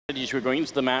We're going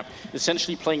into the map,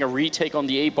 essentially playing a retake on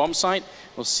the A bomb site.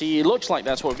 We'll see, it looks like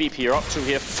that's what VP are up to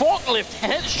here. Forklift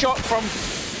headshot from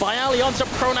Bayali onto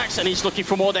Pronax, and he's looking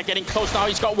for more. They're getting close now.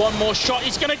 He's got one more shot.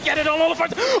 He's going to get it on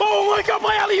Oliphant. Oh my god,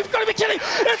 Bayali, you've got to be kidding.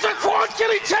 It's a quad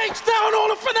kill. He takes down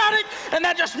Fnatic, and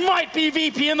that just might be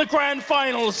VP in the grand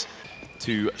finals.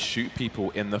 To shoot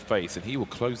people in the face, and he will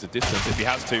close the distance if he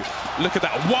has to. Look at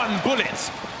that, one bullet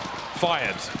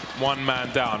fired, one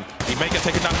man down. He may get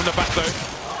taken down from the back though.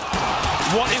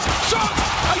 What is shot?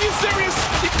 Are you serious?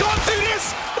 You can't do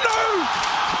this! No!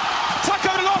 Taco,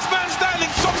 the last man standing.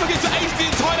 Shots looking to ace the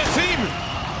entire team.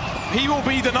 He will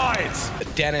be denied.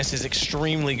 Dennis is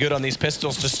extremely good on these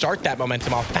pistols to start that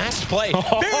momentum off. Fast play,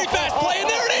 very fast play, and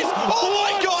there it is! Oh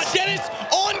my god, Dennis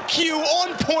on cue,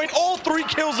 on point, all 3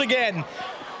 kills again.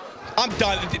 I'm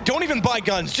done. Don't even buy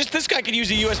guns. Just this guy could use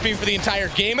a USB for the entire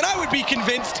game, and I would be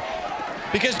convinced,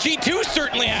 because G2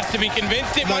 certainly has to be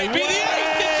convinced it might be the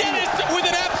ace to Dennis with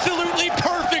an absolutely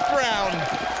perfect round.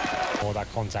 Or that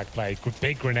contact play,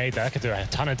 big grenade there, could do a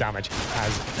ton of damage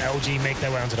as LG make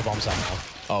their way onto the bomb site now.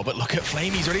 Oh, but look at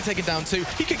Flame, he's already taken down 2.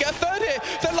 He could get a 3rd hit.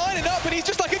 They're lining up, and he's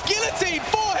just like a guillotine.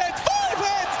 4 heads, 5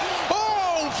 heads.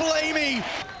 Oh, Flamey.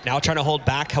 Now trying to hold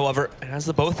back, however,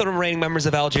 as both of the remaining members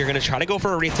of LG are going to try to go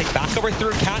for a retake back over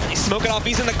through Cat. He's smoking off,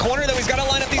 he's in the corner, though he's got to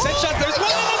line up these headshots. There's one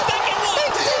in the second one.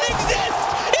 It doesn't exist.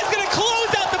 He's going to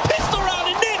close out the pistol round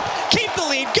and then keep the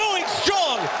lead going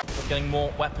strong. Getting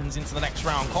more weapons into the next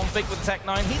round. Config with the Tech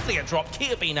 9. He's going to drop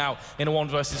Kirby now in a 1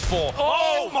 versus 4.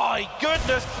 Oh my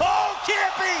goodness. Oh,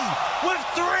 Kirby with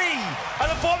 3. And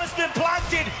the bomb has been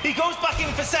planted. He goes back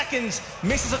in for seconds.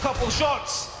 Misses a couple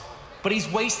shots. But he's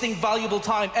wasting valuable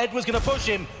time. Edward's going to push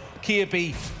him.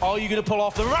 Kirby, are you going to pull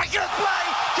off the miraculous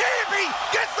play? Kirby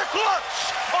gets the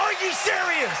clutch. Are you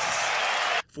serious?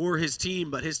 For his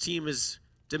team, but his team is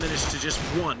diminished to just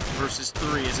 1 versus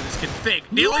 3 as it is config.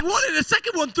 Nailing one and a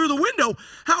second one through the window.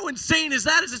 How insane is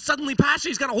that? Is it suddenly Pasha?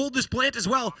 He's got to hold this plant as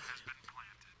well.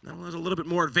 That allows a little bit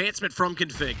more advancement from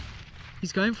config.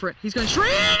 He's going for it. He's going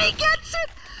straight in. He gets it.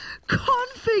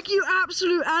 Config, you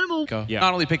absolute animal. Yeah.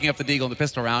 Not only picking up the deagle in the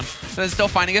pistol round, but still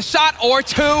finding a shot or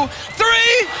 2, 3.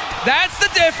 That's the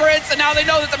difference. And now they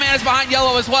know that the man is behind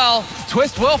yellow as well.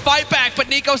 Twist will fight back, but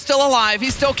Nico's still alive.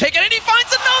 He's still kicking, and he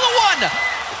finds another one.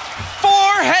 4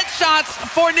 headshots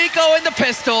for Nico in the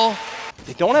pistol.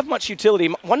 They don't have much utility.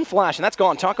 1 flash, and that's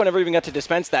gone. Taco never even got to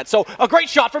dispense that. So, a great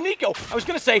shot from Nico. I was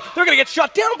going to say, they're going to get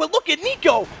shut down, but look at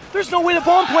Nico. There's no way the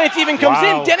bomb plant even comes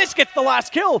in. Dennis gets the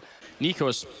last kill. Nico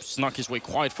has snuck his way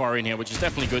quite far in here, which is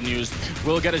definitely good news.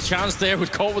 Will get a chance there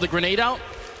with Cole with a grenade out.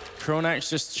 Pronax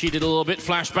just cheated a little bit.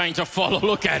 Flashbang to follow.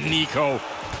 Look at Nico.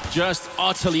 Just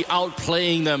utterly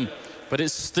outplaying them. But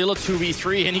it's still a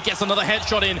 2v3, and he gets another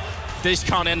headshot in. This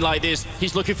can't end like this.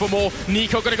 He's looking for more.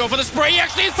 Nico gonna go for the spray. He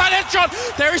actually inside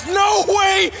headshot. There is no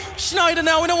way. Schneider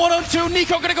now in a 1-on-2.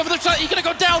 Nico gonna go for the shot. He's gonna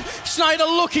go down. Schneider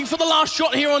looking for the last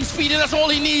shot here on Speedy. That's all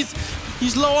he needs.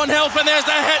 He's low on health, and there's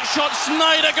the headshot.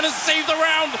 Schneider gonna save the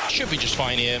round. Should be just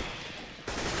fine here.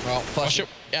 Well, flash up.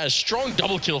 Yeah, a strong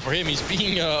double kill for him. He's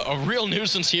being a real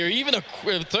nuisance here. Even a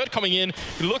 3rd coming in,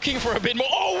 looking for a bit more.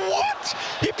 Oh, what?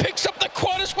 He picks up the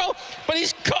quad as well, but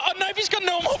he's got a knife. He's got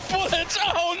no more bullets.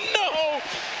 Oh, no.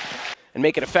 And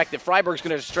make it effective. Freiburg's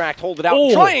going to distract, hold it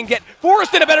out, try and get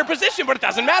Forrest in a better position, but it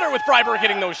doesn't matter with Freiburg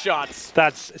hitting those shots.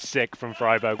 That's sick from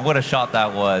Freiburg. What a shot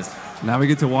that was. Now we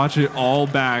get to watch it all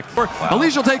back.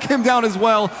 Alicia will take him down as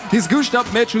well. He's gooshed up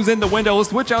Mitch, who's in the window. He'll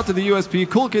switch out to the USP.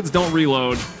 Cool Kids don't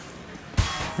reload.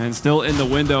 And still in the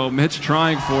window, Mitch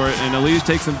trying for it, and Alicia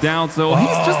takes him down, so he's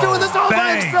just doing this all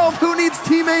by himself. Who needs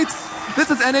teammates?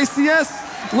 This is NACS.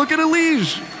 Look at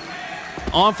Alicia.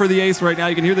 On for the ace right now.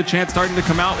 You can hear the chant starting to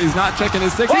come out. He's not checking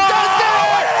his 6. He does get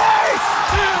it! What an ace!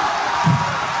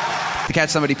 To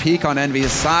catch somebody peek on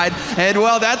Envy's side. And,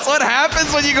 well, that's what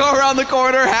happens when you go around the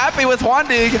corner. Happy with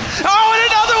Wandig. Oh, and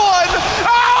another one!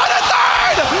 Oh, and a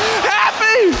 3rd!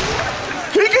 Happy!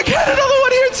 He could get another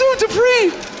one here, too.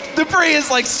 Dupree is,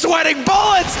 like, sweating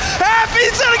bullets.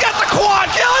 Happy's gonna get the quad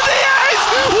kill in the ace!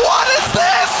 What is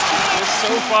this? So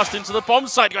fast into the bomb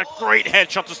site. Got a great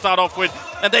headshot to start off with,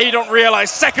 and then you don't realize.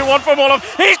 Second one from Olaf.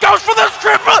 He goes for the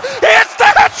triple. Hits the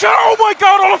headshot. Oh my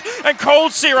god, Olaf. And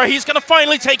Cold Sierra, he's going to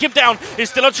finally take him down.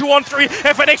 It's still a 2-on-3.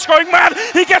 FNX going mad.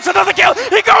 He gets another kill.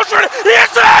 He goes for it. He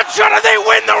hits the headshot, and they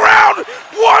win the round.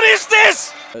 What is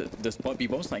this? The spot B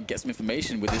bomb site gets some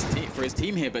information with his team for his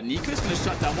team here, but Nico's going to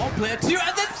shut down 1 player, 2,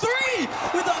 and then 3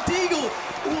 with that deagle.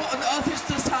 What on earth has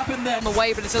just happened there? On the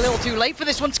way, but it's a little too late for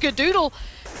this one. Skadoodle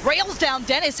rails down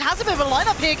Dennis, has a bit of a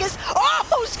lineup here, guys.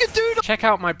 Oh, Skadoodle! Check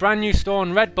out my brand new store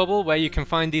on Redbubble, where you can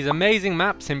find these amazing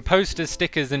maps in posters,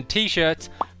 stickers, and t-shirts.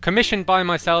 commissioned by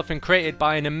myself and created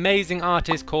by an amazing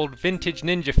artist called Vintage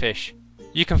Ninja Fish.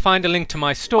 You can find a link to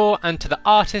my store and to the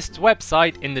artist's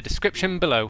website in the description below.